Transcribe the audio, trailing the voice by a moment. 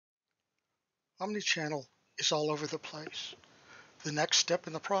Omnichannel is all over the place. The next step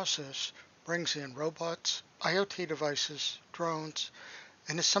in the process brings in robots, IoT devices, drones,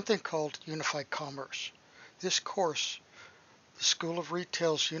 and is something called Unified Commerce. This course, the School of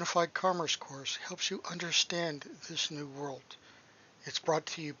Retail's Unified Commerce course, helps you understand this new world. It's brought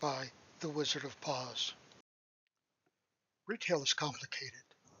to you by The Wizard of Paz. Retail is complicated.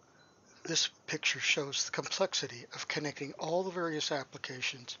 This picture shows the complexity of connecting all the various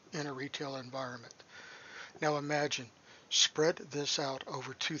applications in a retail environment. Now imagine, spread this out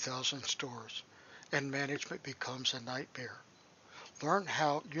over 2,000 stores, and management becomes a nightmare. Learn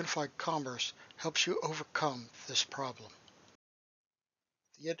how Unified Commerce helps you overcome this problem.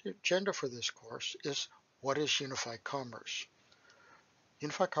 The agenda for this course is what is Unified Commerce?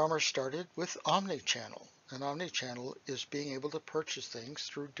 Unified Commerce started with Omnichannel, and Omnichannel is being able to purchase things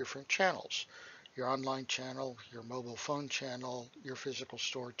through different channels. Your online channel, your mobile phone channel, your physical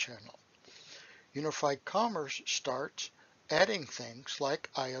store channel. Unified Commerce starts adding things like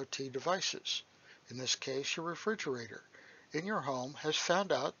IoT devices. In this case, your refrigerator in your home has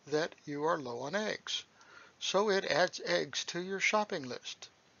found out that you are low on eggs, so it adds eggs to your shopping list.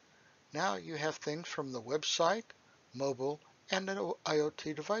 Now you have things from the website, mobile, and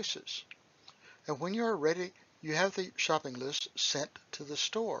IoT devices. And when you are ready, you have the shopping list sent to the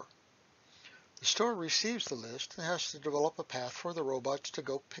store. The store receives the list and has to develop a path for the robots to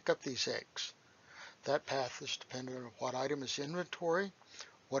go pick up these eggs. That path is dependent on what item is inventory,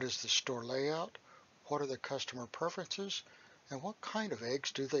 what is the store layout, what are the customer preferences, and what kind of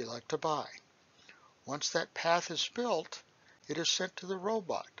eggs do they like to buy. Once that path is built, it is sent to the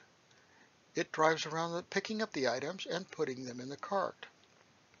robot. It drives around picking up the items and putting them in the cart.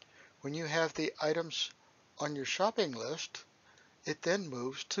 When you have the items on your shopping list, it then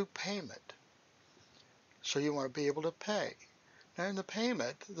moves to payment. So you want to be able to pay. Now in the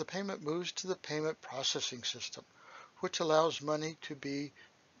payment moves to the payment processing system, which allows money to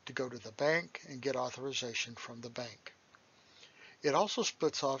go to the bank and get authorization from the bank. It also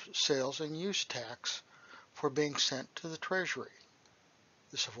splits off sales and use tax for being sent to the Treasury.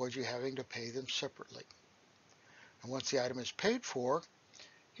 This avoids you having to pay them separately. And once the item is paid for,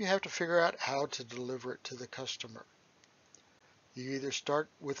 you have to figure out how to deliver it to the customer. You either start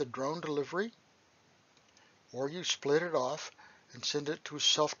with a drone delivery, or you split it off and send it to a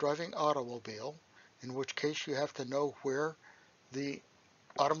self-driving automobile, in which case you have to know where the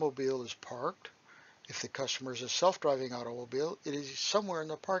automobile is parked. If the customer is a self-driving automobile, it is somewhere in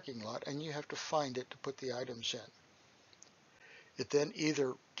the parking lot and you have to find it to put the items in. It then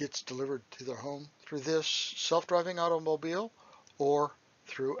either gets delivered to their home through this self-driving automobile or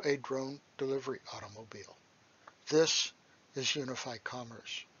through a drone delivery automobile. This is Unified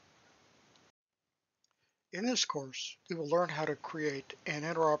Commerce. In this course, we will learn how to create and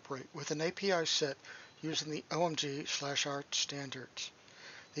interoperate with an API set using the OMG/ART standards.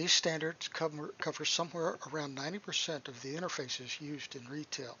 These standards cover somewhere around 90% of the interfaces used in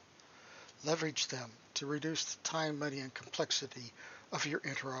retail. Leverage them to reduce the time, money, and complexity of your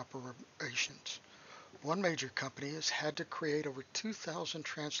interoperations. One major company has had to create over 2,000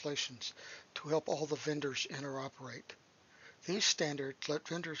 translations to help all the vendors interoperate. These standards let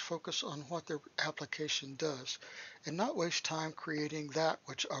vendors focus on what their application does and not waste time creating that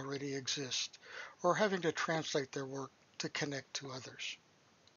which already exists or having to translate their work to connect to others.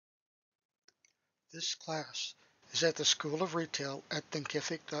 This class is at the School of Retail at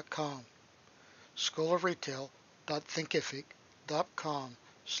thinkific.com.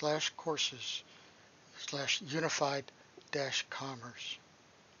 schoolofretail.thinkific.com/courses/unified-commerce.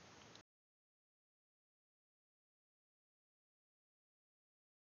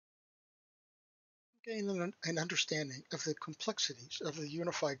 Gain an understanding of the complexities of the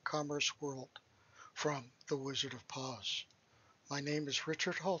unified commerce world from The Wizard of Paz. My name is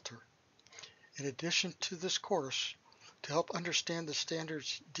Richard Halter. In addition to this course, to help understand the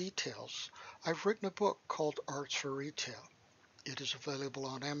standards details, I've written a book called Arts for Retail. It is available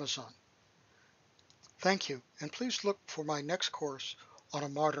on Amazon. Thank you, and please look for my next course on a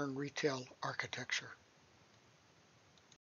modern retail architecture.